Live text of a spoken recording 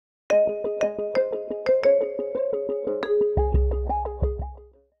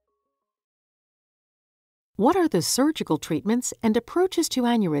What are the surgical treatments and approaches to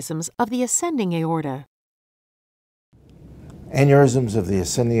aneurysms of the ascending aorta? Aneurysms of the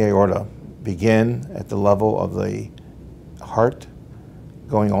ascending aorta begin at the level of the heart,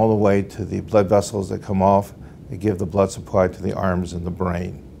 going all the way to the blood vessels that come off that give the blood supply to the arms and the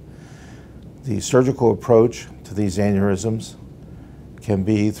brain. The surgical approach to these aneurysms can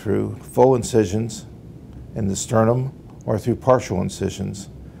be through full incisions in the sternum or through partial incisions.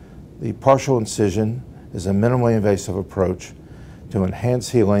 The partial incision is a minimally invasive approach to enhance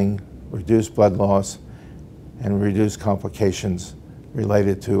healing, reduce blood loss, and reduce complications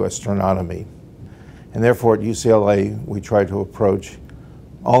related to a sternotomy. And therefore at UCLA we try to approach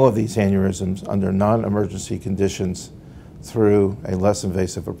all of these aneurysms under non-emergency conditions through a less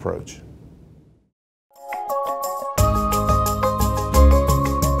invasive approach.